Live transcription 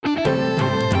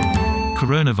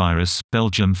coronavirus,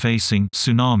 Belgium facing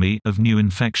tsunami of new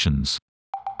infections.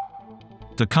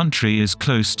 The country is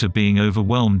close to being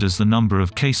overwhelmed as the number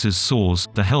of cases soars,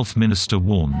 the health minister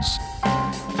warns.